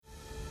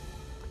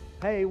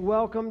Hey,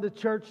 welcome to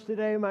church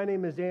today. My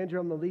name is Andrew.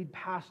 I'm the lead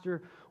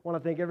pastor. I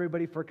want to thank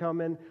everybody for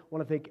coming. I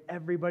want to thank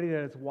everybody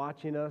that is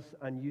watching us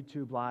on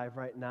YouTube Live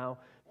right now.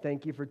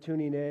 Thank you for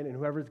tuning in, and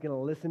whoever's going to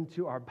listen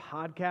to our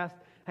podcast.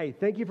 Hey,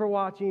 thank you for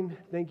watching.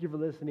 Thank you for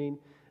listening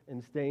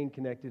and staying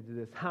connected to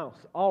this house.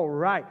 All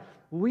right.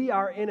 We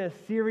are in a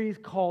series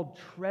called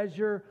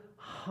Treasure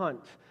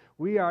Hunt.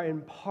 We are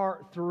in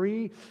part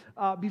 3.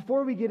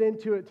 Before we get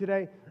into it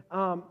today,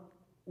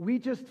 we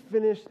just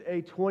finished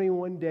a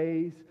 21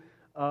 days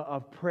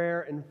of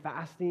prayer and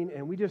fasting,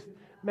 and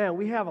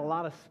we have a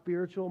lot of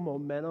spiritual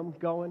momentum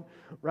going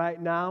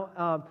right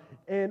now.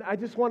 And I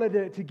just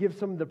wanted to give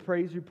some of the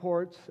praise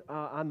reports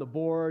on the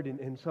board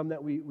and some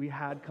that we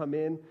had come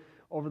in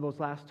over those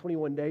last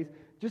 21 days,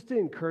 just to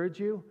encourage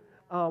you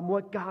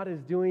what God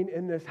is doing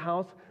in this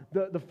house.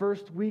 The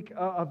first week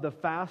of the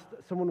fast,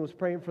 someone was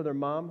praying for their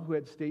mom who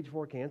had stage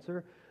 4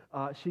 cancer.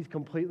 She's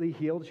completely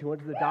healed. She went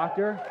to the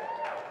doctor.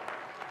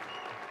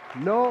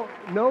 No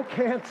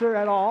cancer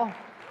at all.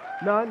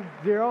 None,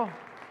 0.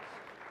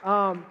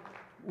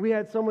 We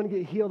had someone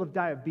get healed of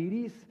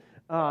diabetes.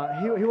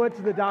 He went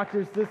to the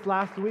doctors this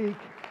last week,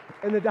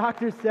 and the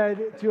doctor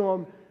said to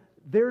him,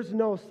 "There's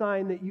no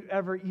sign that you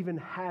ever even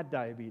had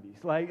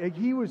diabetes." Like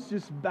he was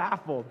just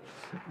baffled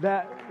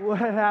that what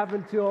had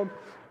happened to him.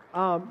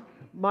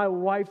 My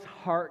wife's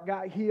heart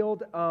got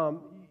healed.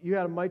 You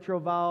had a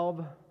mitral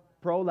valve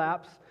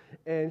prolapse,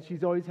 and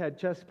she's always had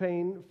chest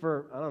pain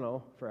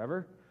for,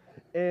 forever.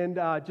 And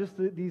just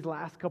these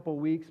last couple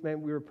weeks,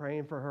 man, we were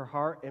praying for her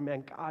heart, and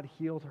man, God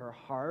healed her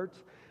heart.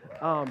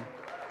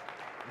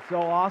 So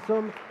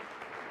awesome.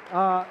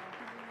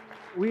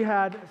 We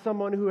had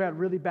someone who had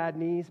really bad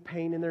knees,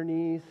 pain in their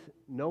knees,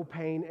 no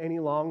pain any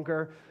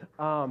longer.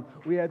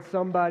 We had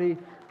somebody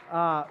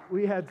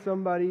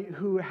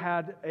who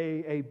had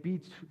a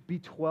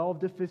B12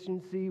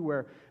 deficiency,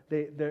 where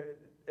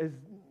as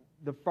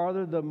the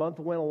farther the month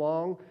went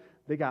along,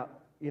 they got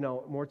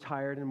more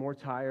tired and more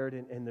tired,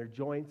 and their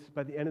joints,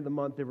 by the end of the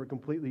month, they were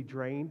completely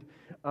drained.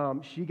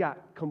 She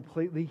got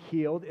completely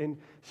healed, and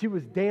she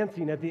was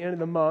dancing at the end of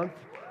the month.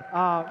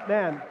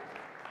 Man.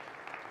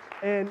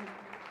 And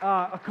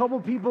a couple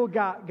people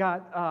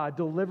got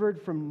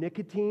delivered from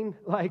nicotine.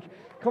 Like,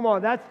 come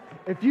on,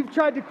 if you've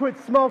tried to quit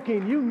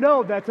smoking, you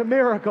know that's a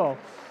miracle.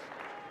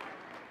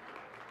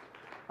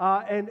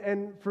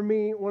 And for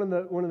me, one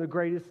of the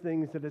greatest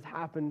things that has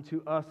happened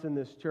to us in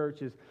this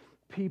church is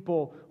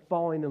people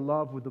falling in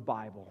love with the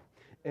Bible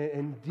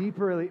and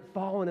deeply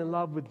falling in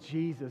love with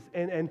Jesus.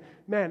 And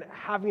man,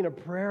 having a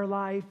prayer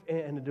life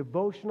and a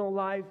devotional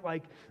life,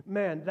 like,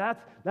 man,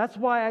 that's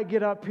why I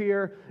get up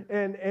here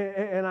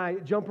and I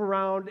jump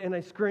around and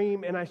I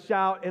scream and I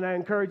shout and I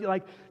encourage you,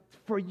 like,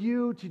 for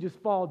you to just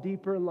fall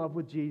deeper in love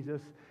with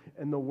Jesus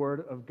and the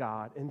Word of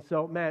God. And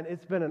so, man,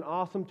 it's been an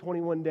awesome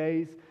 21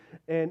 days,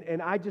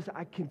 and I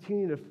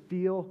continue to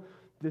feel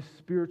this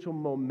spiritual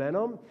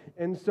momentum.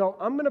 And so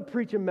I'm going to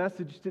preach a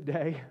message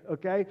today,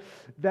 okay,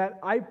 that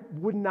I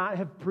would not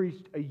have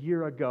preached a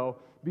year ago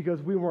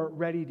because we weren't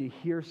ready to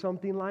hear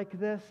something like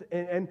this.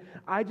 And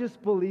I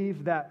just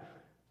believe that,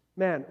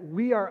 man,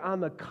 we are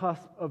on the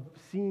cusp of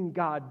seeing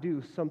God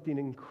do something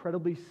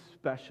incredibly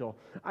special.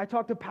 I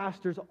talk to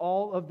pastors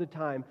all of the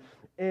time,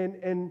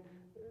 and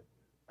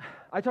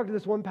I talked to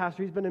this one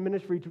pastor. He's been in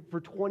ministry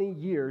for 20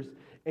 years,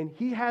 and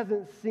he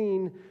hasn't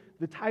seen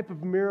the type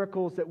of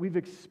miracles that we've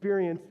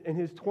experienced in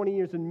his 20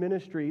 years in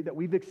ministry that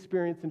we've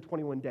experienced in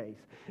 21 days.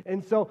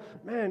 And so,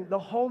 man, the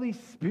Holy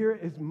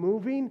Spirit is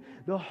moving.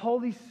 The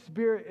Holy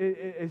Spirit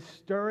is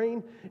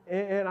stirring.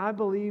 And I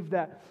believe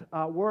that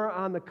we're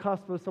on the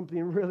cusp of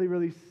something really,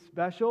 really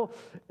special.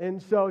 And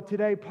so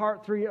today,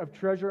 part 3 of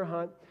Treasure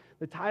Hunt,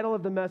 the title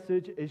of the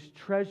message is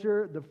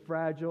Treasure the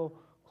Fragile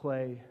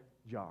Clay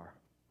Jar.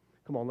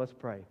 Come on, let's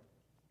pray.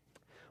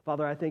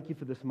 Father, I thank you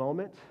for this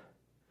moment.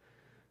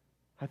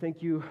 I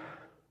thank you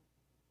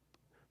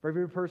for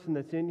every person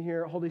that's in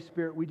here. Holy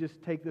Spirit, we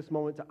just take this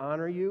moment to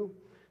honor you,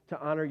 to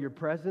honor your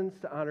presence,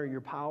 to honor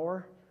your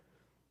power.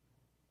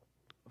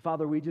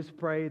 Father, we just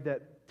pray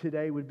that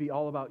today would be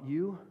all about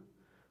you.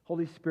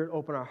 Holy Spirit,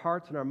 open our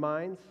hearts and our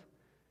minds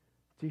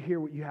to hear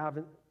what you have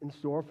in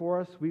store for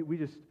us. We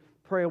just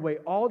pray away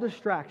all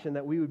distraction,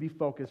 that we would be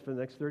focused for the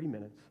next 30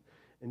 minutes.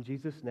 In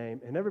Jesus' name.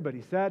 And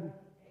everybody said,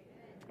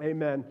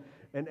 Amen.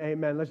 And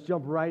amen. Let's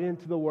jump right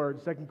into the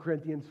word. 2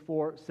 Corinthians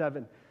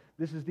 4:7.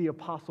 This is the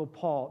Apostle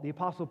Paul. The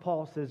Apostle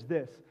Paul says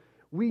this: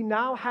 "We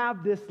now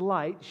have this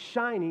light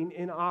shining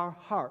in our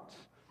hearts,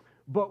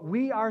 but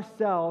we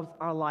ourselves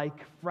are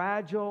like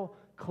fragile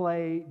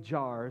clay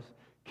jars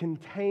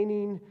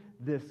containing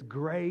this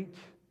great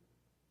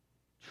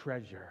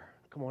treasure."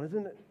 Come on,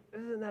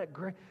 isn't that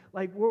great?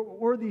 Like,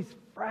 we're these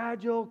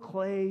fragile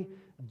clay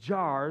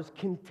jars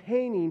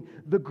containing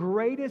the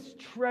greatest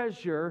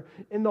treasure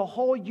in the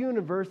whole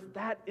universe.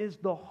 That is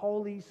the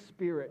Holy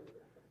Spirit.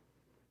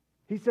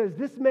 He says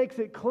this makes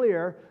it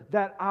clear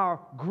that our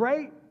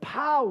great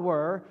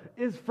power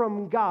is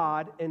from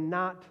God and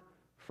not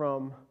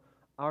from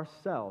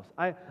ourselves.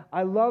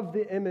 I love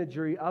the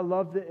imagery. I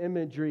love the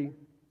imagery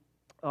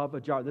of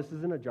a jar. This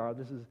isn't a jar,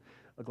 this is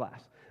a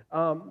glass.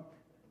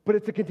 But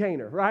it's a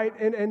container, right?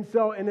 And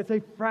it's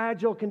a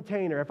fragile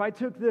container. If I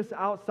took this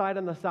outside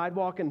on the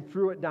sidewalk and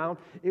threw it down,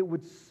 it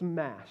would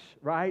smash,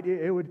 right?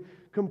 It would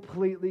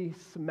completely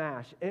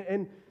smash.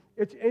 And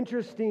it's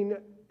interesting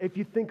if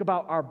you think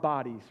about our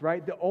bodies,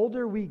 right? The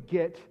older we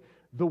get,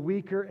 the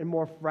weaker and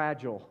more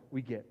fragile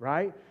we get,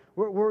 right?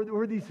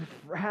 We're these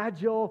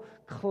fragile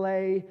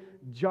clay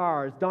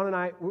jars. Dawn and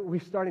I, we're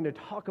starting to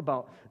talk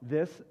about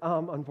this,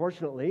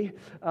 unfortunately.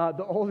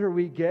 The older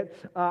we get,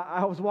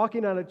 I was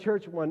walking out of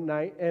church one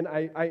night, and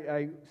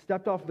I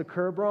stepped off the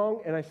curb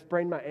wrong, and I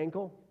sprained my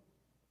ankle.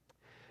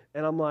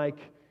 And I'm like,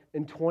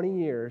 in 20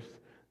 years,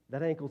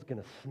 that ankle's going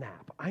to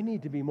snap. I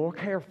need to be more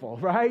careful,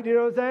 right? You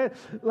know what I'm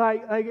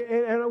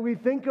saying? And we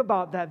think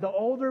about that. The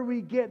older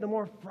we get, the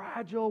more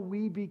fragile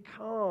we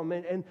become,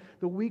 and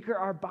the weaker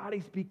our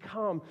bodies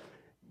become.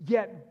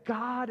 Yet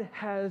God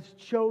has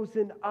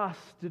chosen us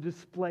to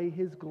display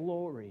His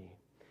glory.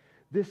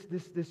 This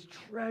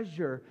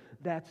treasure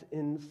that's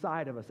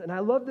inside of us. And I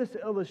love this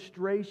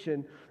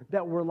illustration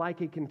that we're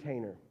like a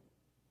container.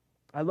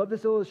 I love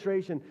this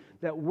illustration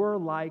that we're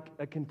like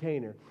a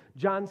container.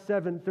 John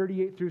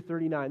 7:38 through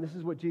 39. This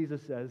is what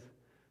Jesus says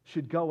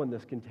should go in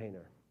this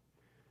container.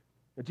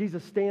 Now,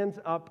 Jesus stands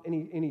up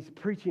and he's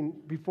preaching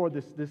before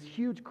this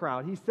huge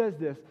crowd. He says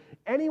this,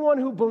 "Anyone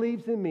who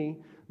believes in me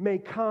may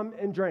come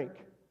and drink.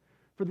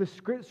 For the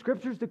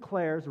Scriptures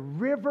declares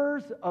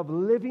rivers of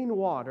living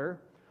water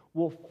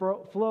will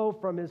flow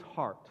from his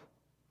heart."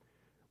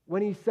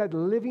 When he said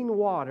living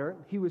water,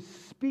 he was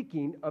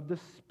speaking of the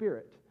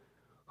Spirit,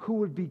 who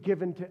would be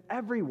given to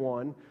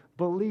everyone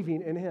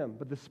believing in him.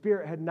 But the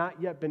Spirit had not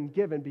yet been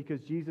given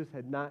because Jesus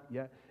had not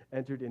yet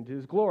entered into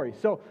his glory.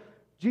 So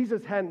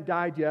Jesus hadn't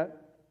died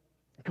yet,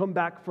 come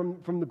back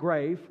from the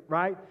grave,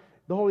 right?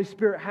 The Holy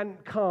Spirit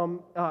hadn't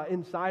come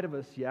inside of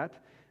us yet.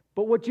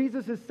 But what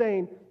Jesus is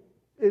saying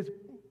is,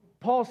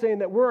 Paul's saying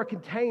that we're a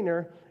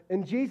container,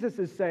 and Jesus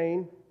is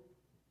saying,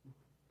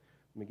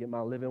 let me get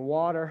my living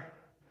water.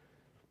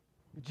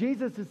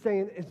 Jesus is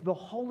saying is the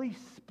Holy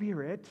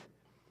Spirit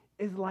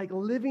is like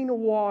living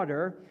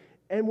water,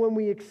 and when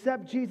we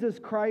accept Jesus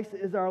Christ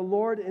as our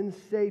Lord and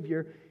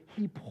Savior,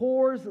 He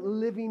pours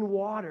living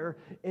water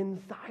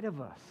inside of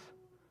us.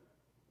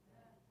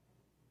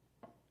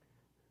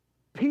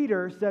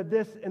 Peter said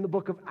this in the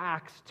book of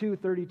Acts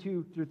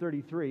 2:32 through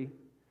 33.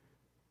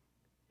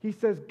 He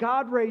says,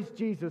 God raised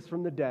Jesus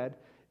from the dead,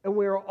 and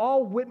we are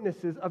all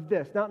witnesses of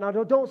this. Now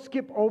don't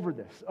skip over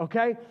this,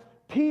 okay?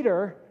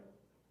 Peter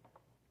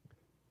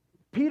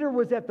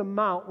was at the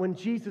mount when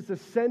Jesus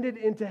ascended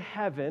into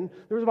heaven.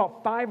 There was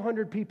about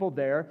 500 people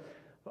there.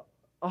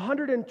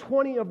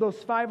 120 of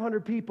those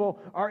 500 people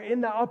are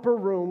in the upper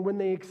room when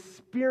they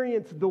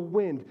experience the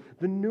wind,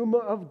 the pneuma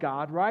of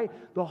God, right?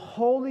 The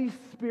Holy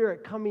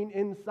Spirit coming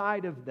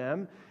inside of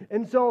them.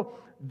 And so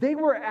they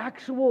were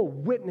actual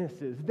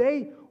witnesses.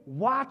 They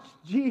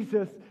watched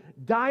Jesus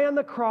die on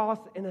the cross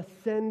and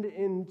ascend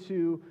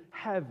into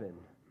heaven.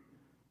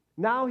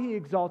 Now He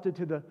exalted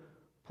to the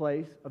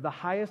place of the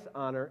highest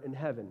honor in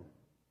heaven,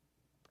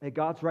 at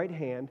God's right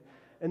hand,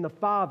 and the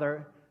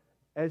Father,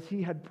 as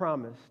He had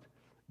promised,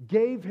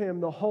 gave Him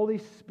the Holy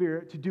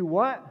Spirit to do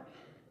what?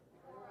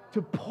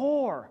 To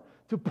pour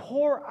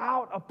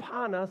out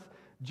upon us,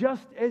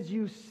 just as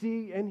you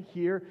see and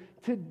hear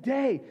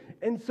today.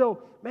 And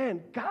so,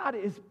 man, God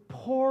is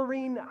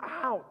pouring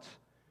out.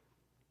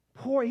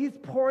 He's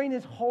pouring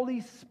His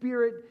Holy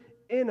Spirit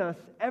in us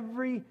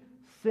every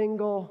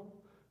single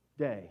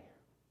day.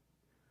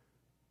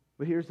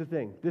 But here's the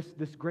thing.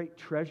 This great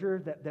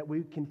treasure that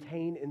we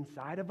contain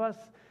inside of us,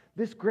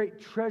 this great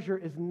treasure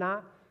is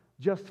not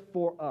just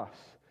for us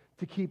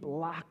to keep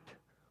locked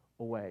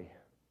away.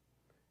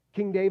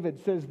 King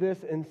David says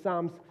this in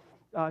Psalms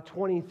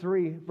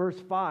 23, verse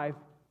 5.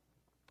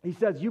 He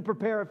says, "You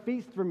prepare a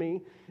feast for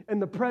me in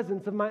the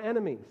presence of my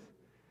enemies.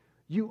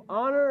 You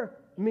honor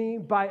me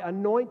by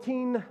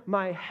anointing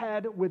my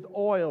head with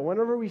oil."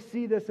 Whenever we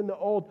see this in the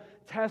Old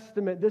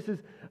Testament, this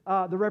is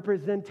the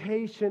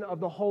representation of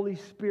the Holy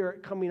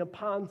Spirit coming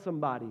upon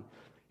somebody.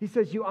 He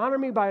says, "You honor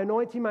me by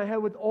anointing my head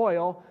with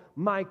oil.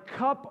 My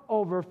cup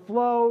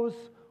overflows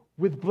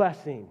with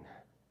blessing."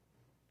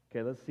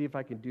 Okay, let's see if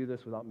I can do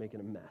this without making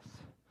a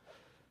mess.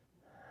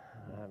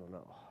 I don't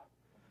know.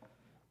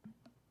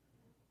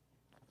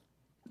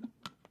 I'm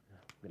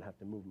going to have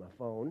to move my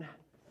phone.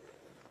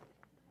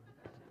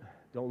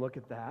 Don't look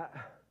at that.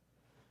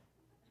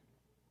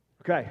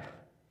 Okay.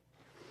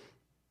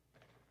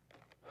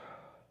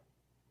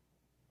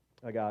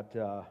 I got,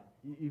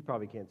 you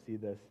probably can't see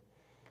this.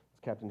 It's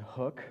Captain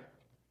Hook.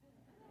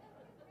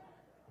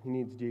 He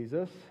needs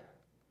Jesus.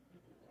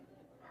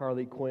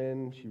 Harley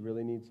Quinn, she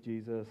really needs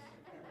Jesus.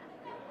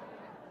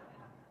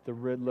 The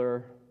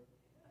Riddler.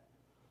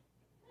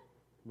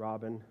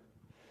 Robin.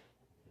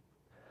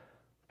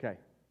 Okay.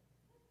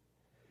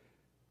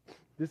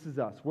 This is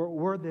us.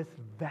 We're this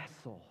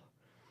vessel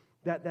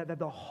that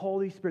the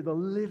Holy Spirit, the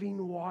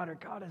living water,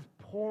 God is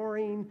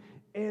pouring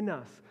in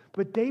us.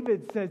 But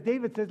David says,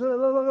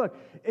 look,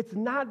 it's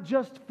not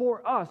just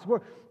for us.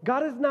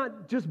 God is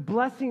not just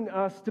blessing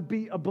us to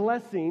be a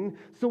blessing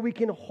so we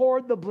can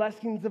hoard the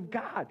blessings of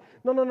God.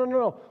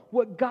 No.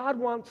 What God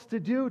wants to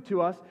do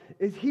to us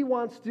is He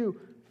wants to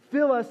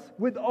fill us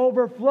with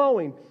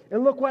overflowing.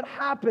 And look what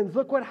happens.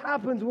 Look what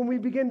happens when we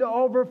begin to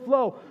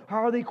overflow.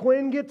 Harley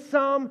Quinn gets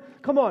some.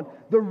 Come on.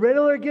 The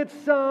Riddler gets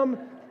some.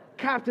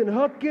 Captain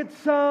Hook gets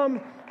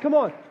some. Come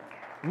on.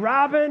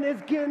 Robin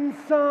is getting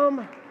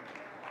some.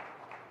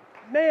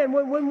 Man,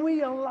 when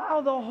we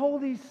allow the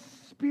Holy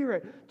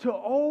Spirit to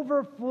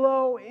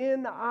overflow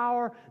in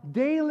our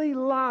daily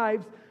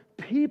lives,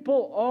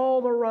 people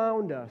all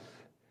around us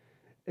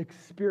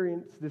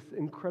experience this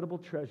incredible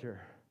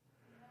treasure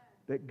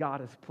that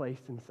God has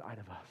placed inside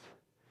of us.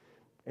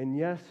 And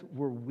yes,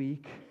 we're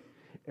weak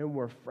and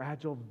we're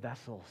fragile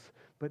vessels,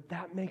 but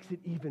that makes it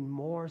even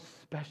more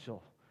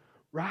special,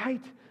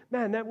 right?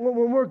 Man, that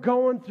when we're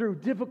going through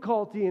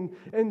difficulty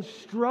and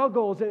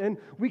struggles and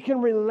we can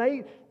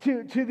relate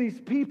to these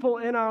people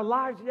in our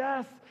lives,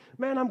 yes,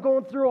 man, I'm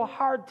going through a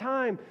hard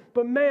time,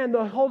 but man,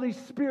 the Holy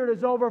Spirit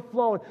is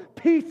overflowing.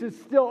 Peace is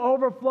still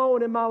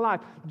overflowing in my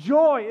life.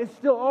 Joy is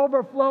still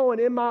overflowing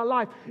in my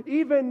life.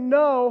 Even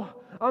though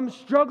I'm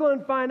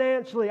struggling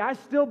financially, I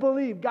still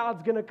believe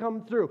God's going to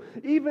come through.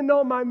 Even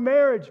though my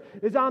marriage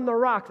is on the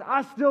rocks,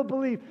 I still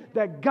believe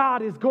that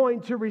God is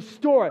going to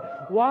restore it.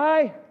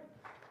 Why?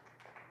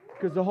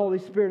 Because the Holy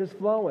Spirit is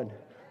flowing.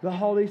 The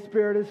Holy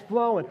Spirit is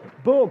flowing.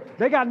 Boom.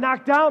 They got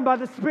knocked down by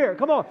the Spirit.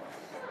 Come on.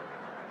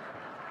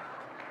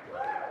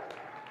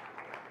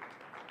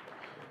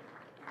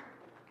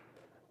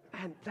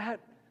 And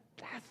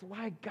that's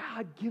why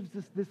God gives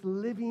us this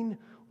living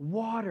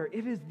water.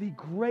 It is the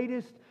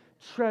greatest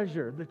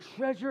treasure, the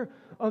treasure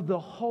of the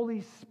Holy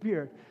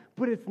Spirit.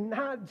 But it's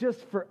not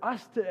just for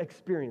us to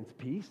experience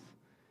peace.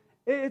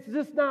 It's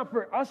just not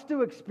for us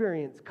to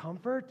experience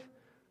comfort.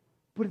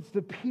 But it's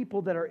the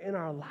people that are in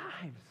our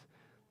lives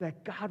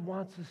that God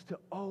wants us to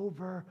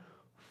overflow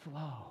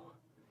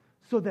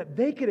so that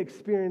they can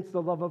experience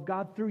the love of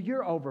God through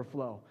your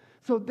overflow.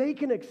 So they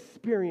can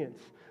experience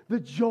the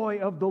joy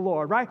of the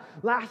Lord, right?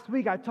 Last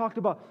week I talked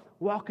about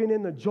walking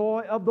in the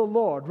joy of the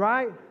Lord,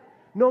 right?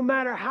 No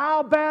matter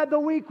how bad the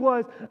week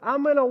was,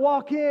 I'm going to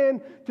walk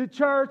in to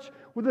church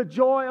with the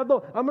joy of the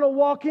Lord. I'm going to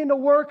walk into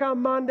work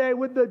on Monday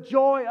with the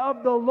joy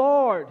of the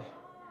Lord.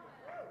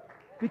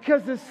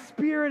 Because the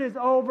Spirit is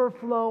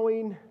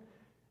overflowing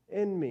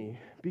in me.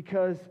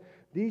 Because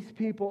these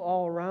people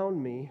all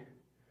around me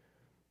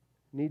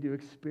need to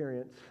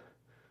experience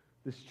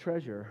this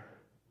treasure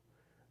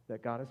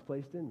that God has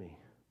placed in me.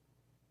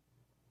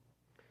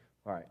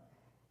 All right.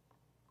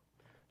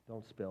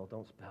 Don't spill. I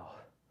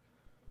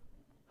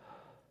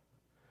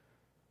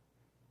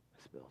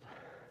spilled.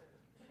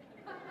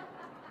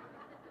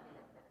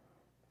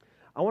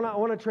 I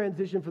want to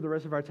transition for the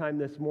rest of our time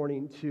this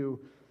morning to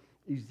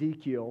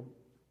Ezekiel.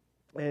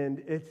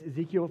 And it's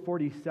Ezekiel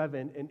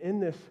 47. And in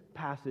this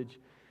passage,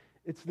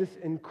 it's this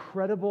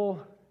incredible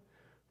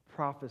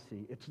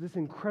prophecy. It's this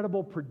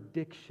incredible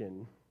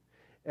prediction.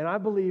 And I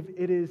believe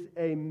it is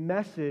a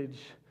message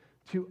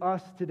to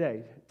us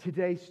today,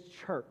 today's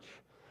church,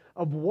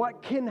 of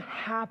what can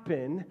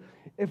happen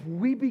if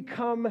we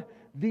become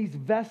these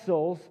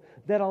vessels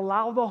that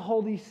allow the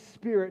Holy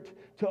Spirit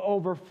to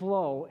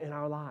overflow in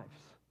our lives.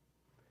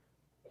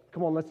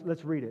 Come on,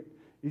 let's read it.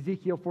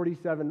 Ezekiel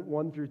 47,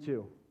 1 through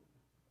 2.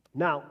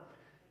 Now,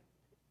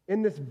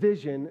 in this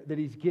vision that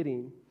he's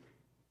getting,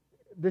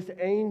 this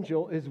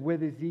angel is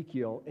with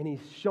Ezekiel, and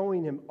he's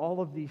showing him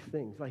all of these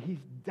things. Like,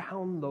 he's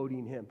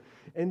downloading him.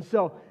 And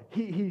so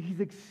he's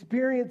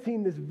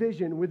experiencing this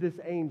vision with this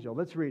angel.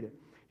 Let's read it.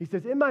 He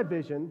says, "In my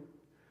vision,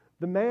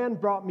 the man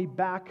brought me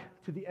back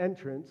to the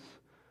entrance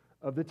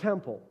of the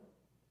temple."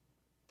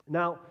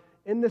 Now,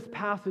 in this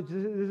passage,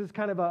 this is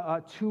kind of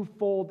a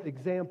twofold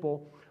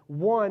example.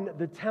 One,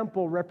 the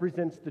temple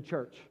represents the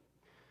church.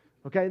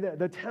 Okay,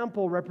 the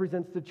temple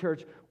represents the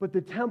church, but the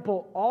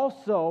temple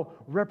also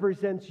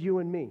represents you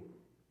and me.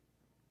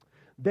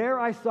 There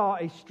I saw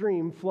a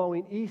stream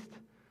flowing east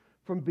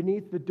from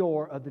beneath the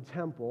door of the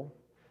temple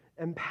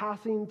and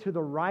passing to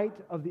the right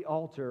of the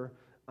altar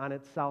on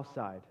its south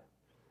side.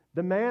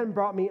 The man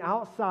brought me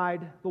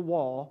outside the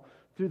wall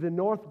through the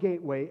north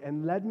gateway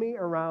and led me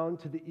around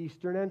to the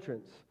eastern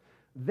entrance.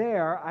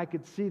 There I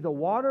could see the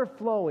water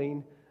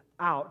flowing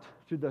out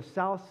through the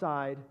south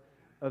side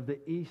of the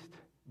east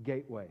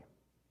gateway.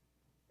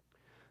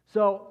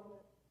 So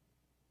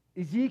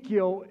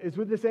Ezekiel is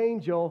with this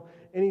angel,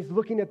 and he's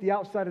looking at the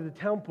outside of the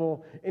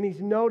temple, and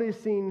he's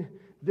noticing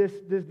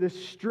this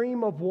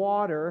stream of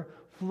water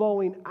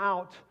flowing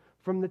out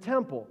from the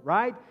temple,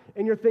 right?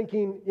 And you're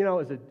thinking,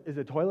 is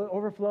a toilet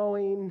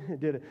overflowing?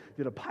 Did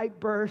a pipe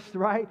burst,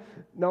 right?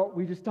 No,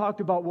 we just talked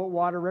about what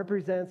water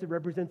represents. It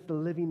represents the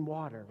living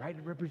water, right?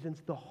 It represents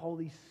the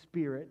Holy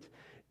Spirit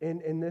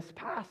in this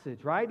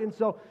passage, right? And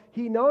so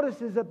he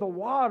notices that the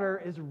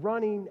water is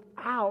running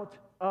out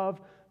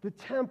of the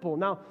temple.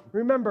 Now,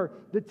 remember,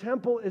 the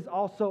temple is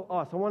also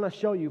us. I want to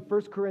show you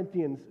 1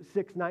 Corinthians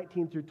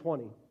 6:19 through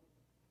 20.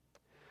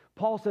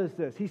 Paul says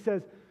this. He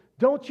says,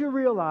 "Don't you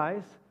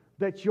realize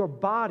that your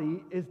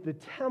body is the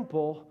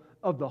temple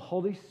of the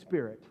Holy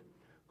Spirit,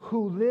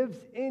 who lives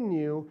in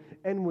you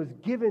and was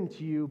given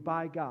to you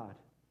by God?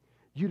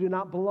 You do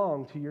not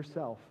belong to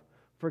yourself,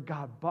 for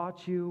God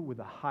bought you with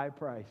a high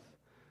price.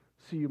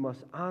 So you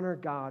must honor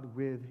God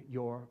with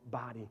your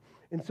body."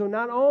 And so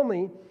not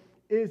only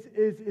is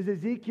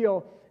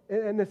Ezekiel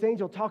and this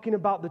angel talking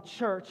about the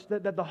church,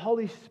 that the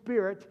Holy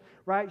Spirit,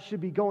 right,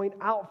 should be going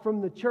out from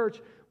the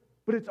church,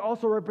 but it's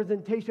also a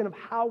representation of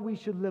how we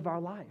should live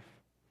our life.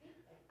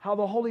 How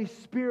the Holy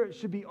Spirit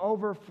should be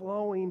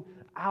overflowing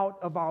out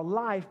of our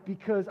life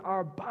because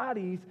our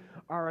bodies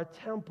are a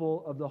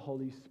temple of the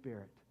Holy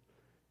Spirit.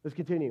 Let's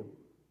continue.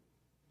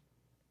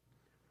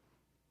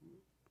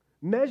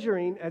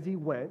 Measuring as he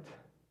went,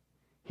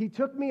 he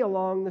took me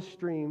along the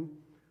stream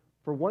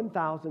for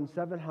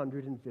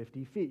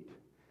 1,750 feet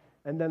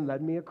and then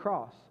led me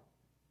across.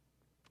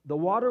 The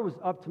water was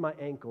up to my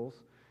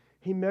ankles.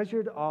 He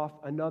measured off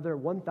another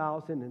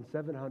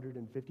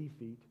 1,750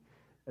 feet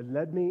and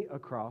led me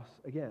across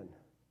again.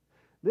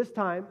 This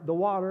time, the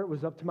water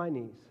was up to my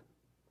knees.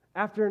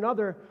 After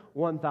another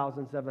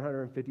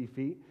 1,750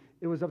 feet,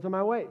 it was up to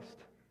my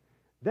waist.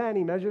 Then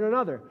he measured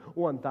another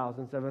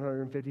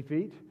 1,750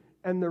 feet,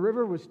 and the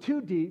river was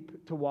too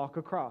deep to walk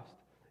across.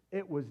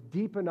 It was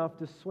deep enough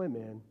to swim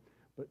in,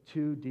 but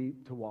too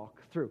deep to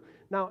walk through.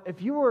 Now,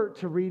 if you were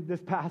to read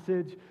this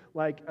passage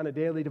like on a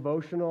daily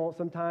devotional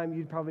sometime,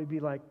 you'd probably be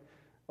like,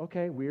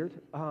 okay, weird.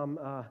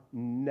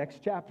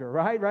 Next chapter,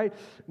 right?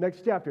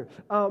 Next chapter.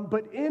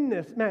 But in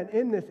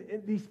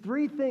these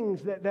three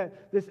things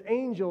that this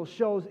angel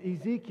shows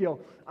Ezekiel,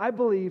 I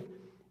believe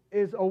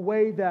is a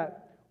way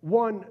that,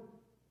 one,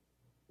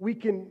 we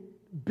can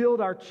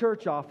build our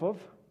church off of,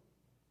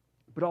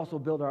 but also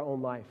build our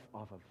own life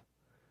off of.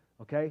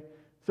 Okay?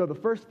 So the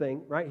first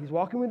thing, right, he's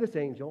walking with this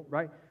angel,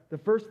 right? The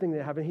first thing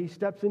that happened, he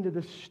steps into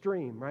the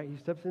stream, right? He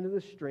steps into the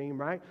stream,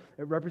 right?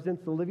 It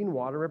represents the living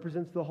water,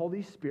 represents the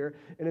Holy Spirit,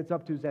 and it's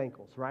up to his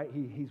ankles, right?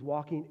 He's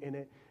walking in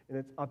it, and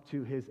it's up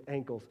to his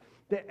ankles.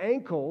 The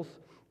ankles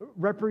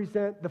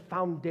represent the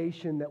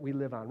foundation that we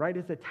live on, right?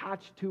 It's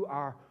attached to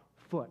our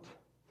foot.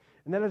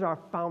 And that is our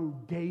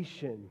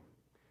foundation.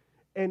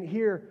 And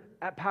here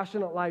at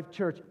Passionate Life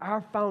Church,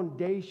 our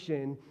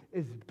foundation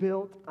is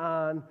built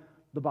on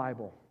the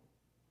Bible.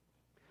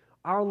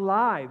 Our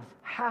lives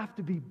have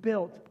to be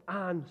built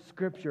on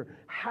Scripture,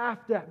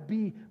 have to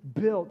be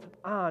built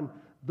on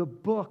the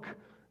book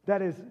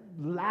that has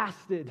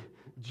lasted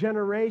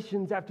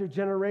generations after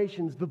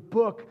generations, the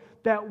book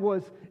that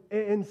was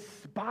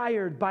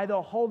inspired by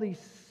the Holy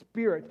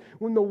Spirit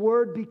when the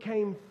Word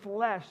became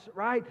flesh,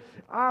 right?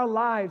 Our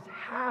lives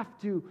have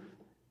to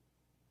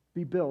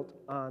be built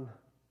on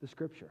the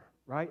Scripture,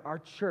 right? Our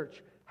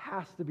church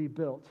has to be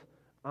built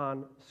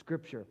on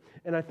Scripture.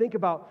 And I think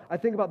about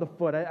the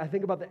foot. I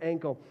think about the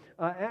ankle.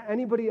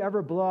 Anybody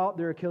ever blow out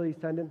their Achilles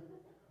tendon?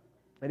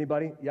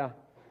 Anybody? Yeah.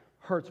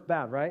 Hurts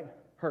bad, right?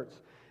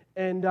 Hurts.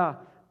 And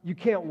you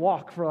can't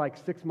walk for like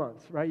 6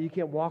 months, right? You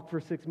can't walk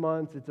for 6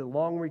 months. It's a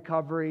long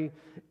recovery.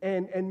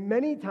 And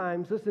many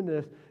times, listen to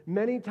this,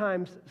 many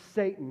times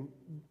Satan,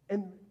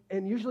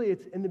 and usually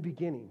it's in the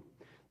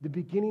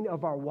beginning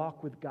of our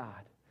walk with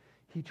God,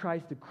 he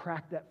tries to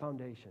crack that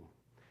foundation.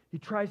 He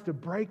tries to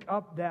break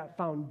up that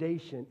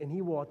foundation, and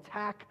he will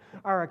attack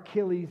our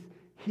Achilles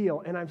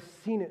heel. And I've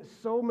seen it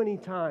so many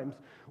times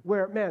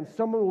where,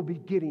 someone will be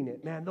getting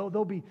it.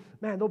 They'll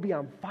be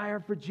on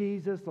fire for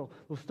Jesus. They'll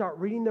start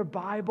reading their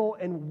Bible,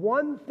 and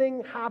one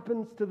thing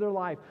happens to their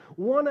life.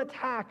 One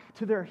attack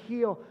to their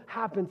heel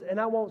happens, and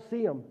I won't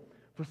see them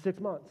for 6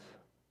 months.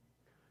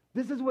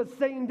 This is what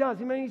Satan does.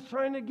 He's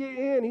trying to get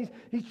in.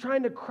 He's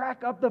trying to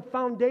crack up the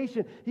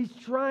foundation. He's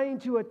trying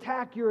to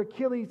attack your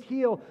Achilles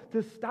heel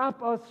to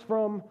stop us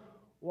from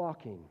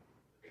walking.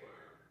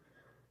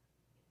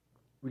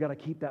 We got to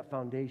keep that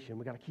foundation.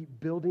 We got to keep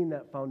building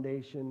that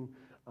foundation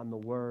on the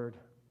Word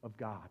of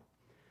God.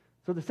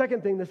 So the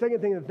second thing that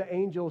the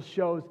angel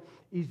shows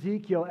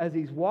Ezekiel as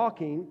he's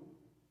walking,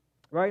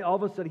 right? All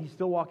of a sudden he's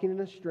still walking in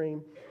a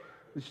stream.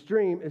 The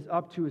stream is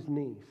up to his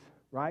knees,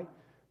 right?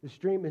 The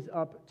stream is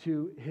up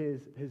to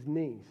his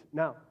knees.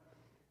 Now,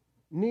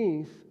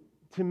 knees,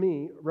 to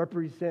me,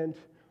 represent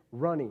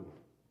running,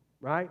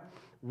 right?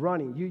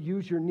 Running. You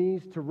use your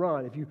knees to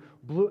run. If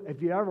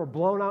you ever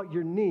blown out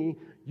your knee,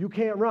 you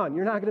can't run.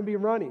 You're not going to be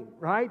running,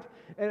 right?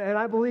 And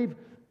I believe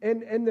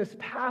in this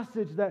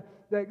passage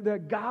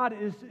that God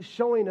is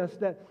showing us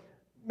that,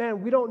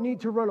 we don't need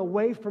to run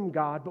away from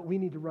God, but we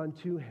need to run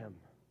to Him.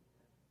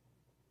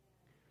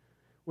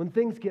 When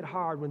things get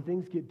hard, when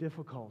things get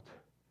difficult,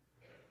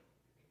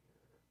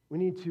 we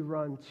need to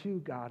run to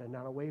God and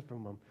not away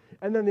from Him.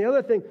 And then the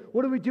other thing,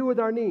 what do we do with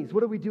our knees?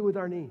 What do we do with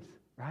our knees,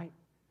 right?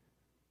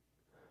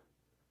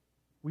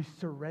 We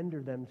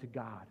surrender them to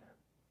God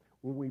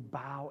when we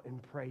bow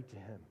and pray to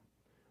Him,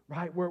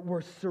 right?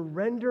 We're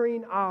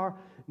surrendering our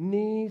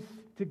knees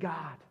to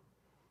God.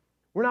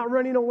 We're not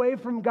running away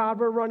from God.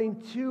 We're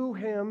running to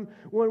Him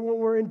when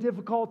we're in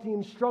difficulty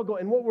and struggle.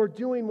 And what we're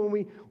doing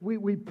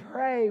when we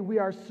pray, we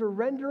are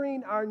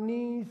surrendering our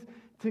knees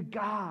to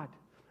God.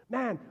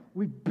 Man,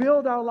 we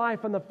build our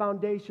life on the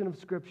foundation of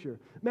Scripture.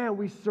 Man,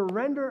 we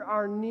surrender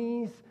our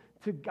knees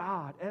to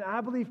God. And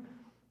I believe,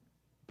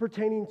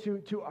 pertaining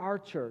to our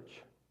church,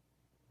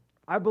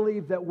 I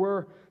believe that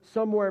we're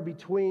somewhere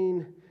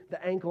between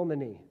the ankle and the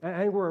knee. I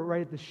think we're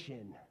right at the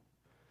shin.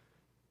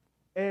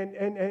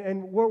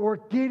 And we're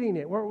getting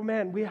it.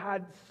 We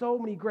had so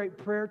many great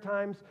prayer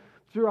times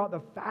throughout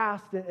the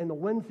fast and the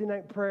Wednesday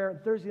night prayer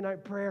and Thursday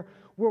night prayer.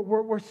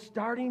 We're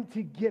starting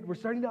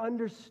to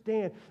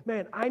understand,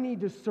 man, I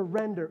need to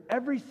surrender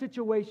every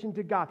situation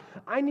to God.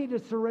 I need to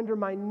surrender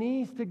my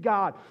knees to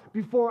God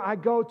before I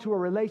go to a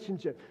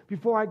relationship,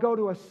 before I go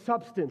to a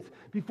substance,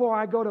 before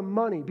I go to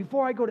money,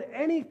 before I go to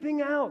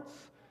anything else.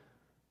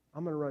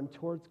 I'm going to run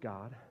towards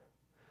God,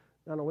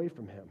 not away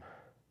from Him.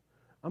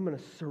 I'm going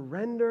to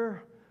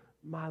surrender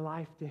my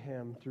life to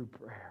Him through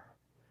prayer.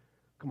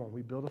 Come on,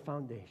 we build a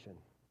foundation.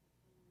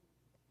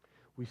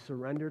 We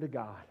surrender to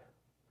God.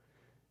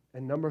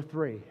 And number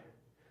 3,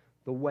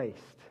 the waste,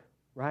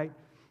 right?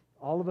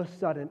 All of a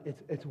sudden,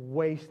 it's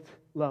waste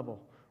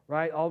level,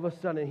 right? All of a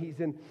sudden,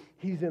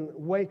 he's in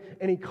waste,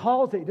 and he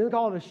calls it, he doesn't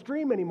call it a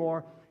stream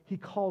anymore, he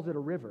calls it a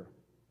river,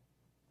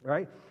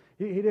 right?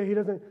 He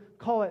doesn't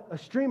call it a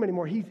stream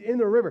anymore, he's in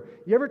the river.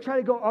 You ever try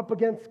to go up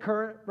against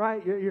current,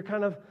 right? You're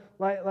kind of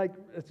like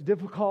it's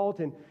difficult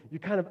and you're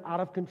kind of out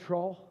of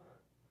control.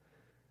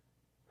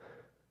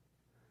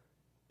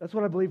 That's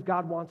what I believe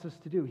God wants us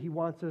to do. He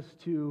wants us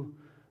to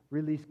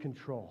release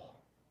control.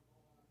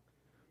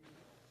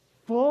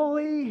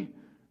 Fully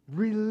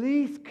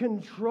release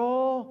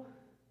control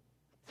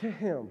to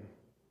Him.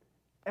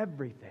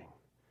 Everything,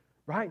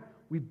 right?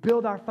 We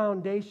build our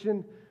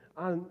foundation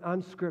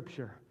on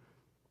Scripture.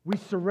 We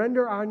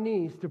surrender our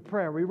knees to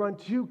prayer. We run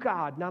to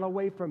God, not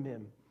away from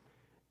Him.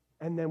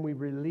 And then we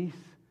release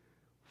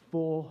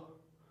full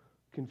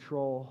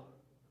control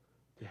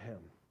to Him.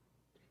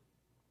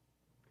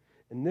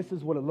 And this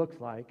is what it looks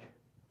like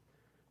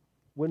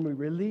when we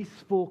release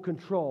full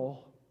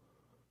control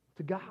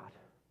to God.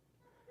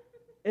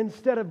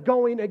 Instead of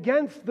going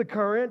against the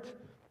current,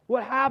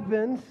 what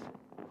happens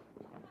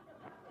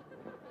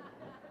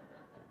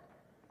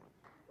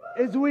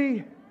is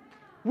we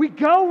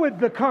go with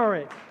the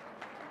current.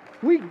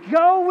 We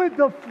go with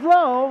the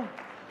flow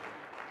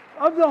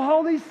of the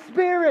Holy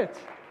Spirit.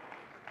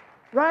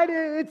 Right?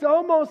 It's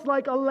almost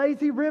like a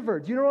lazy river.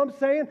 Do you know what I'm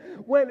saying?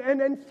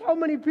 And so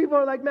many people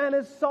are like, man,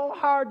 it's so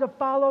hard to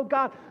follow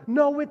God.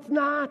 No, it's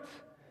not.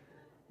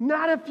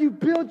 Not if you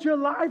build your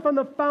life on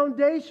the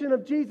foundation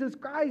of Jesus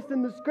Christ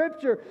and the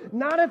Scripture.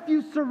 Not if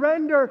you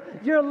surrender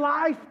your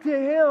life to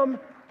Him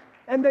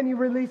and then you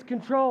release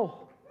control.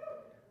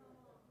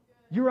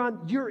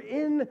 You're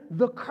in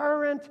the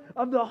current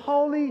of the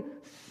Holy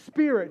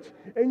Spirit,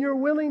 and you're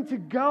willing to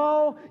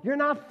go. You're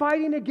not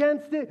fighting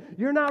against it.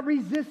 You're not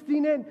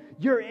resisting it.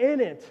 You're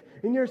in it,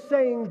 and you're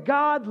saying,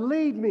 God,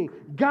 lead me,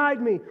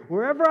 guide me.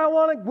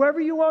 Wherever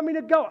you want me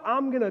to go,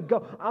 I'm going to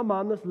go. I'm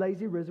on this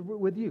lazy river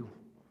with you.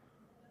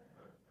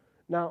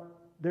 Now,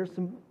 there's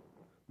some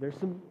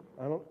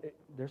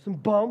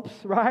bumps,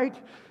 right?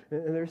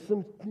 And there's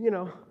some,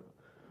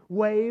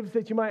 waves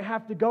that you might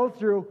have to go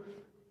through.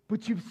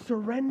 But you've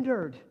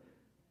surrendered.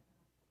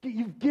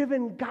 You've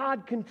given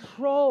God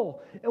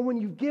control. And when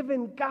you've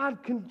given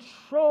God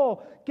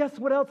control, guess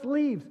what else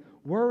leaves?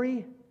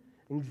 Worry,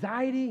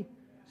 anxiety,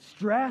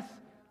 stress.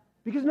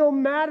 Because no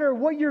matter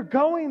what you're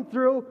going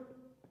through,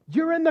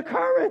 you're in the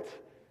current.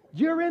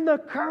 You're in the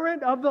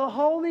current of the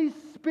Holy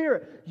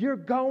Spirit. You're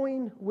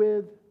going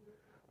with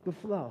the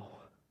flow.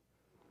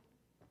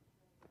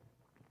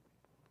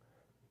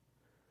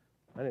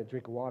 I need a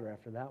drink of water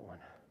after that one.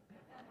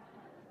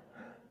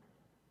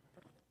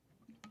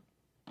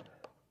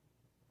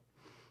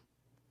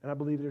 And I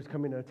believe there's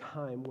coming a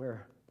time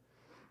where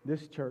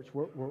this church,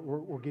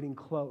 we're getting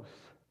close,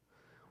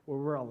 where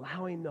we're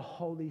allowing the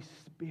Holy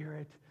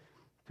Spirit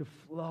to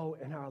flow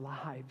in our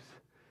lives,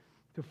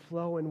 to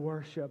flow in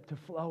worship, to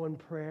flow in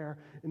prayer,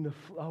 and to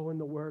flow in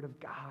the Word of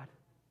God,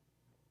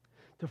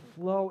 to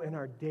flow in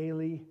our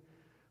daily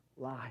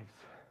lives.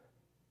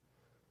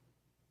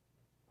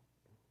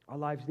 Our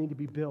lives need to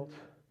be built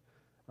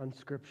on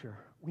Scripture.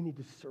 We need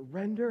to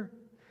surrender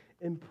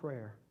in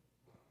prayer.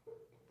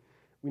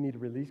 We need to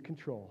release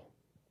control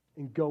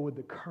and go with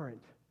the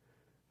current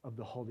of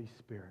the Holy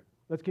Spirit.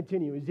 Let's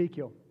continue.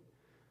 Ezekiel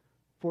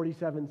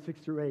 47,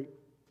 6-8.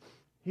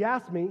 He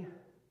asked me,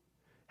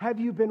 have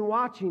you been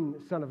watching,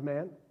 Son of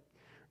Man?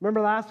 Remember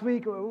last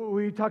week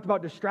we talked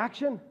about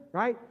distraction,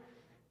 right?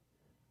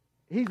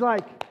 He's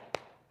like,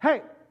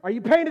 hey, are you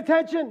paying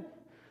attention?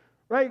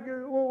 Right?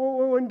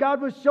 When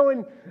God was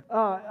showing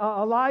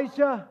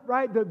Elijah,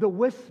 right, the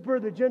whisper,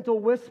 the gentle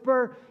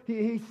whisper,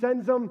 he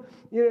sends them,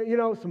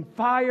 some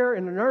fire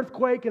and an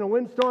earthquake and a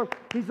windstorm.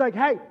 He's like,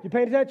 hey, you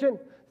paying attention?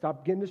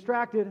 Stop getting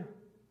distracted.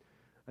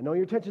 I know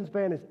your attention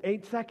span is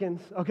 8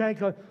 seconds, okay?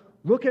 So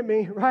look at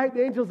me, right?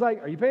 The angel's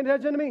like, are you paying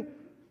attention to me?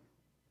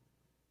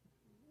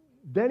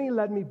 Then he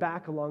led me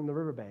back along the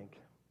riverbank.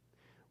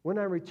 When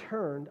I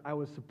returned, I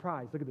was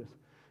surprised, look at this,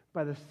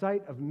 by the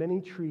sight of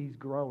many trees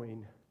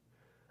growing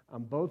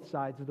on both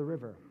sides of the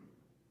river.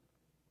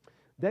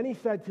 Then he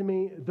said to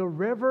me, the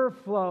river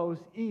flows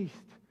east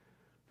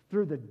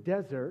through the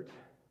desert.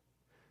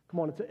 Come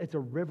on, it's a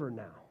river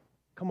now.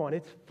 Come on,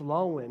 it's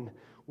flowing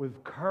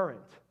with current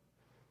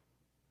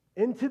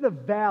into the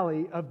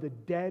valley of the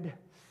Dead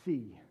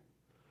Sea.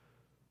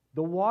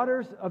 The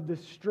waters of the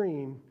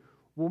stream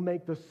will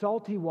make the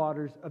salty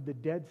waters of the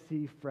Dead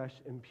Sea fresh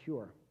and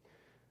pure.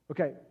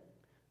 Okay,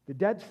 the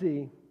Dead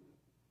Sea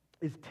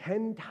is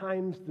 10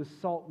 times the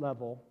salt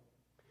level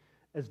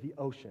as the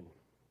ocean.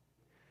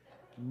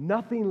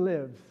 Nothing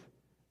lives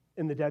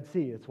in the Dead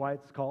Sea. That's why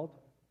it's called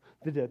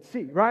the Dead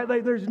Sea, right?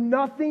 Like there's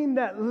nothing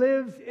that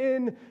lives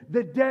in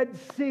the Dead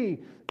Sea.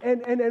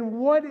 And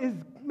what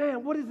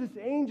is this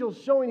angel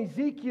showing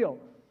Ezekiel?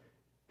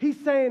 He's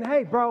saying,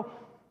 hey, bro,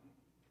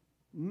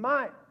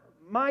 my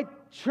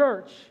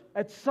church,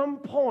 at some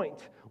point,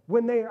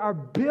 when they are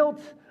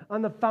built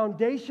on the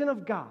foundation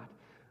of God,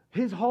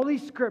 His Holy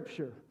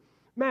Scripture,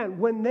 man,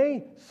 when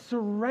they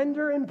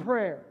surrender in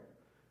prayer,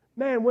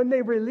 man, when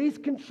they release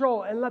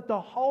control and let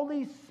the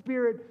Holy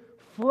Spirit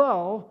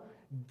flow,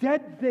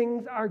 dead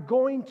things are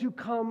going to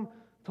come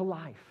to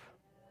life.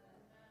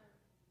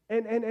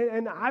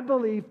 And I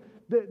believe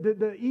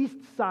the east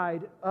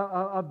side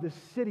of the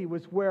city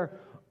was where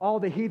all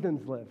the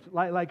heathens lived.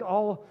 Like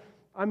all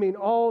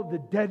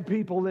the dead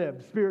people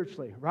lived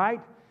spiritually, right?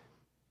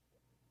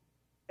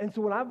 And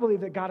so what I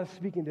believe that God is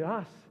speaking to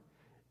us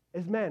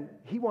is, man,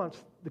 He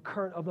wants the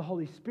current of the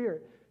Holy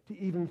Spirit to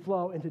even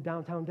flow into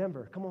downtown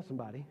Denver. Come on,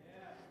 somebody.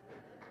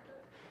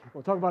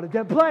 We'll talk about a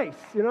dead place,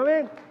 you know what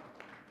I mean?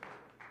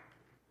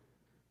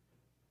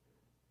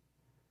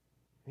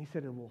 And He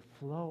said it will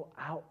flow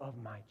out of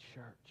my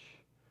church.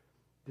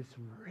 This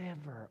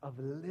river of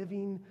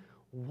living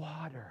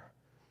water.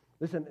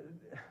 Listen,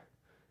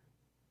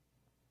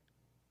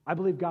 I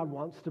believe God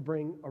wants to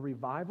bring a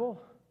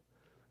revival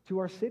to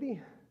our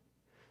city.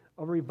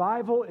 A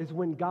revival is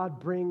when God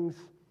brings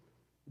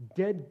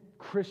dead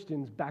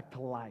Christians back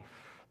to life.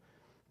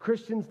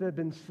 Christians that have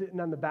been sitting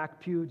on the back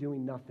pew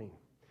doing nothing.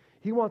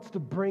 He wants to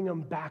bring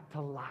them back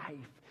to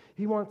life.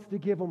 He wants to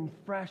give them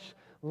fresh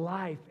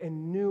life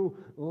and new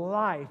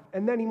life.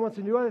 And then He wants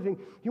to do other things.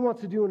 He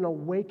wants to do an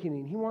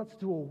awakening. He wants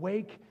to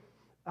awake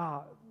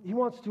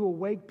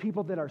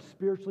people that are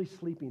spiritually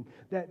sleeping,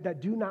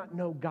 that do not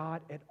know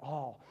God at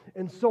all.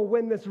 And so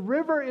when this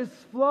river is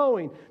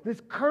flowing,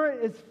 this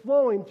current is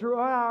flowing through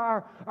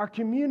our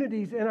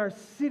communities and our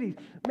cities,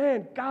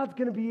 man, God's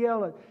going to be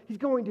He's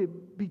going to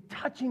be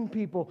touching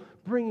people,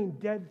 bringing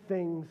dead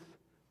things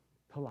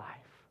to life.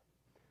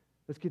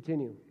 Let's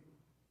continue.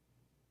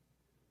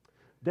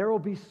 There will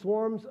be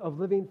swarms of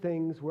living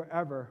things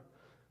wherever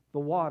the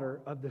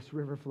water of this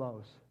river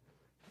flows.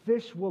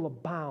 Fish will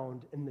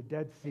abound in the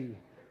Dead Sea,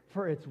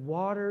 for its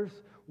waters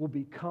will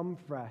become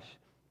fresh.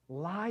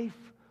 Life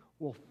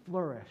will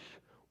flourish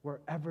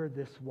wherever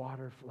this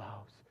water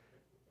flows.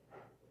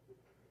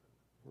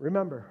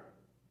 Remember,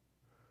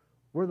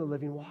 we're the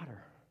living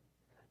water.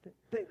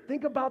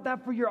 Think about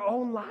that for your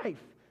own life.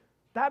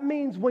 That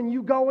means when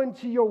you go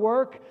into your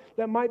work,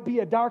 that might be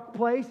a dark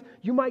place.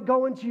 You might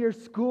go into your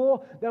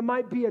school, that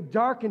might be a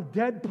dark and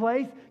dead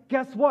place.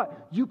 Guess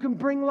what? You can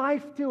bring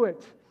life to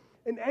it.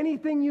 And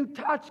anything you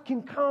touch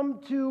can come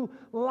to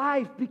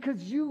life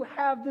because you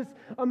have this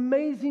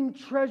amazing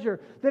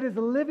treasure that is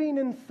living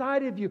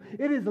inside of you.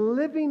 It is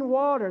living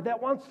water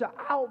that wants to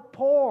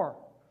outpour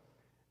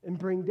and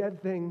bring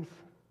dead things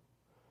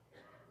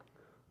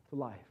to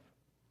life.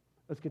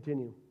 Let's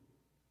continue.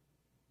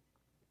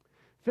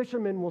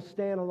 Fishermen will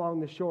stand along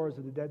the shores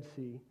of the Dead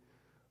Sea,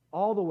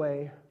 all the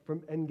way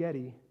from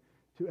En-Gedi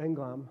to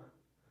Englam.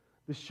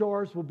 The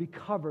shores will be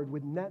covered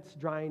with nets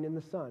drying in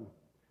the sun.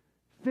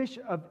 Fish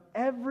of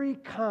every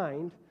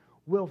kind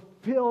will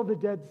fill the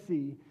Dead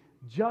Sea,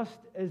 just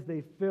as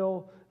they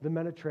fill the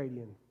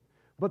Mediterranean.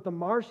 But the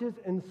marshes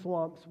and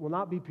swamps will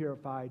not be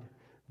purified.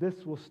 They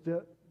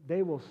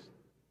will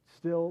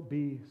still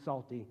be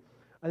salty.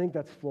 I think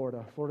that's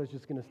Florida. Florida's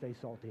just going to stay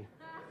salty.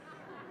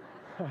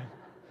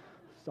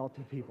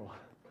 Salty people.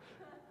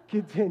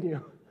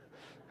 Continue.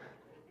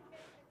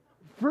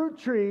 Fruit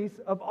trees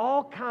of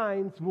all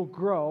kinds will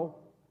grow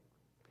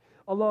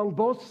along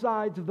both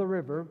sides of the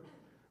river.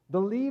 The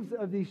leaves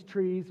of these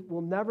trees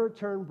will never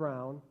turn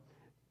brown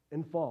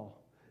and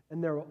fall,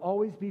 and there will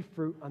always be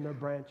fruit on their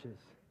branches.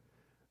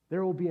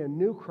 There will be a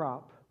new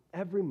crop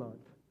every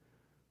month,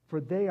 for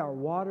they are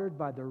watered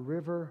by the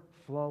river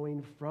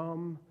flowing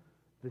from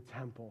the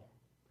temple.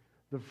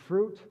 The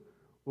fruit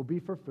will be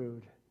for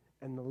food,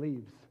 and the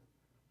leaves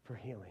for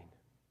healing.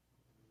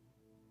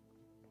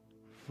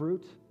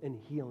 Fruit and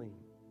healing,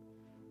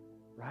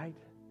 right?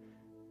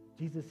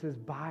 Jesus says,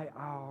 by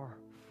our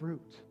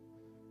fruit,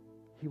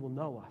 He will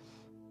know us.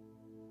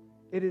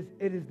 It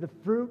is the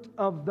fruit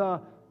of the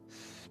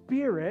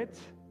Spirit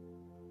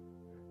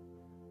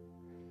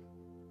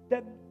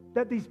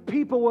that these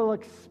people will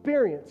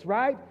experience,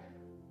 right?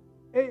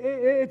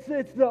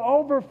 It's the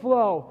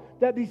overflow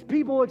that these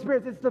people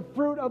experience. It's the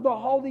fruit of the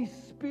Holy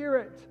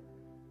Spirit.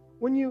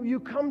 When you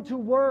come to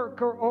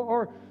work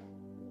or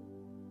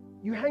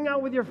you hang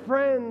out with your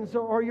friends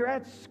or you're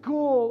at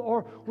school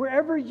or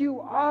wherever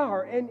you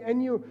are, and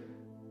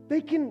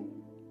they can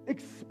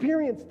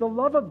experience the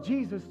love of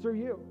Jesus through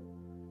you.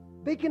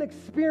 They can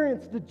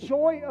experience the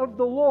joy of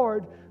the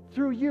Lord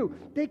through you.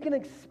 They can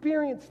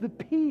experience the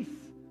peace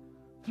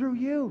through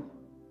you.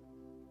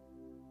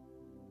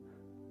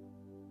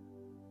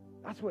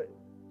 That's what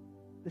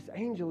this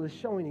angel is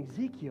showing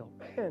Ezekiel.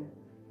 Man,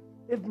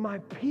 if my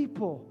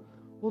people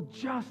will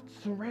just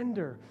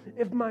surrender,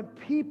 if my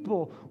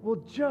people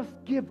will just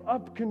give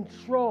up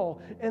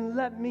control and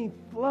let me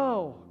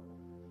flow,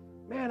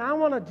 man, I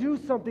want to do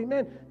something.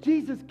 Man,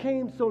 Jesus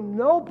came so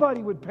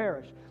nobody would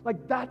perish.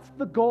 Like, that's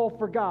the goal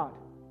for God.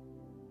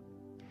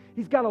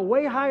 He's got a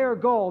way higher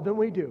goal than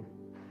we do.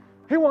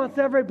 He wants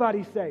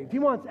everybody saved. He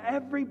wants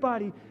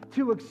everybody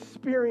to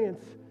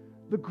experience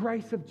the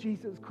grace of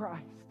Jesus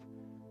Christ.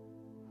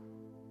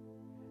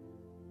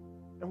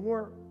 And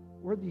we're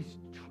these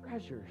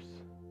treasures.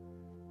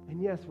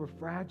 And yes, we're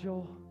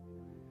fragile,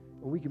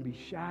 and we can be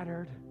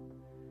shattered,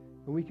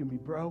 and we can be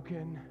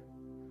broken.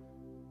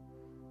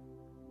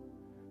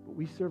 But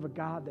we serve a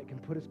God that can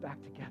put us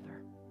back together.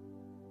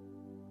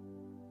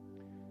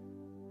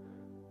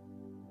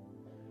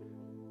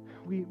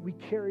 We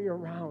carry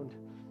around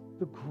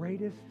the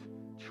greatest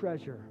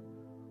treasure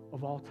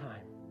of all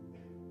time.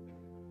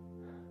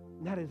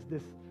 And that is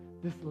this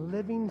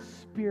living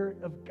Spirit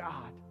of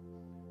God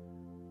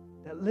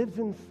that lives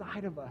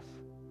inside of us,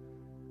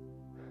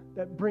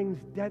 that brings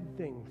dead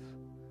things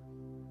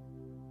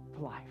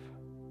to life.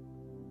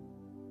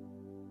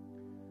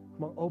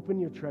 Come on, open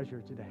your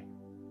treasure today.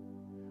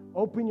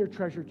 Open your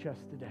treasure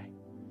chest today.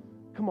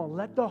 Come on,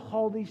 let the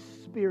Holy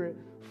Spirit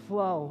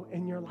flow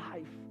in your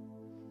life.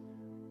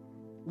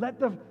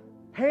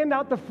 Hand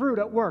out the fruit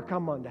at work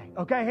on Monday.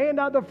 Okay, hand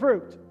out the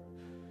fruit.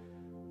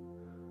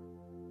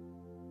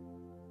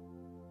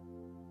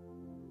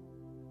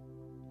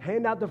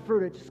 Hand out the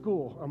fruit at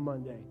school on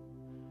Monday.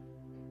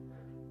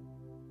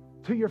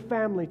 To your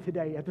family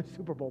today at the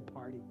Super Bowl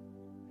party.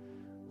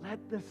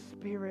 Let the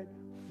Spirit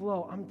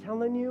flow. I'm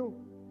telling you,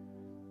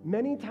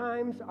 many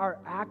times our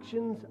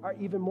actions are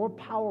even more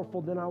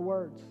powerful than our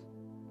words.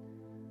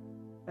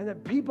 And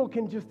that people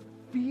can just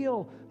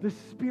feel the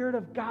Spirit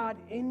of God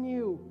in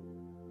you.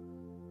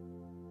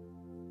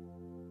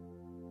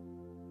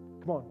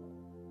 Come on.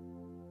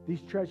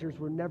 These treasures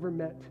were never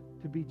meant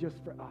to be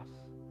just for us.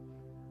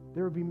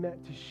 They were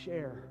meant to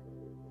share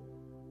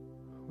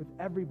with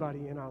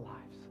everybody in our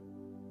lives.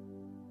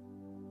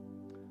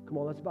 Come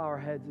on, let's bow our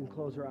heads and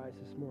close our eyes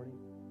this morning.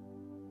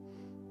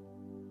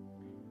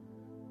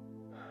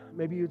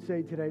 Maybe you'd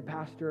say today,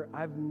 Pastor,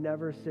 I've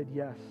never said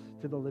yes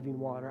to the living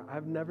water.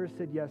 I've never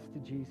said yes to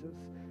Jesus.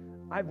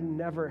 I've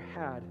never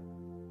had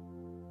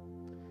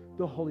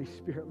the Holy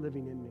Spirit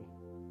living in me.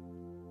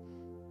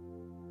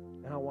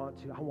 And I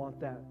want to. I want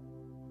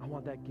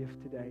that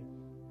gift today.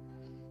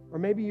 Or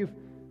maybe you've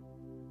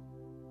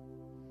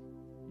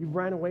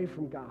ran away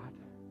from God.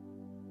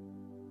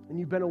 And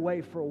you've been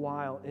away for a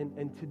while.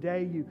 And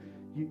today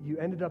you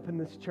ended up in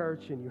this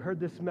church and you heard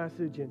this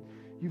message and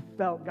you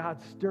felt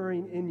God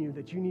stirring in you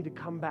that you need to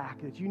come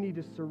back, that you need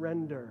to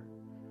surrender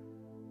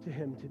to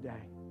Him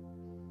today.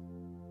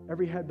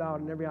 Every head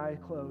bowed and every eye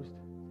closed.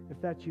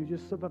 If that's you,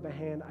 just slip up a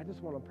hand. I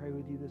just want to pray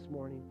with you this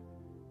morning.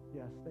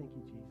 Yes, thank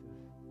you, Jesus.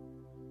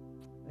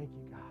 Thank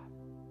you, God.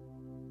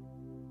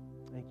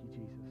 Thank you,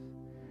 Jesus.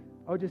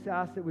 I would just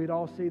ask that we'd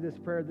all say this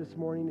prayer this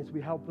morning as we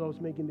help those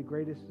making the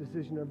greatest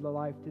decision of their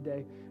life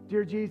today.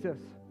 Dear Jesus,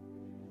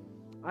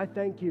 I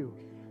thank you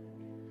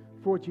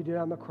for what you did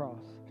on the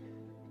cross.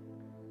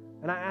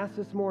 And I ask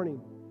this morning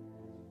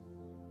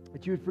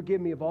that you would forgive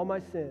me of all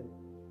my sin,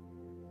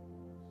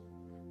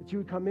 that you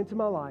would come into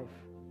my life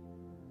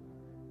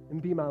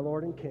and be my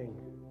Lord and King.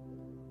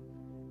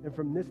 And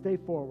from this day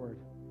forward,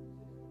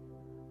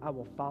 I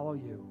will follow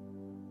you.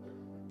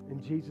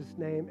 In Jesus'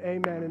 name,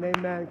 amen and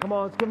amen. Come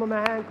on, let's give them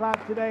a hand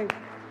clap today.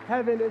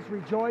 Heaven is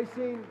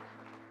rejoicing.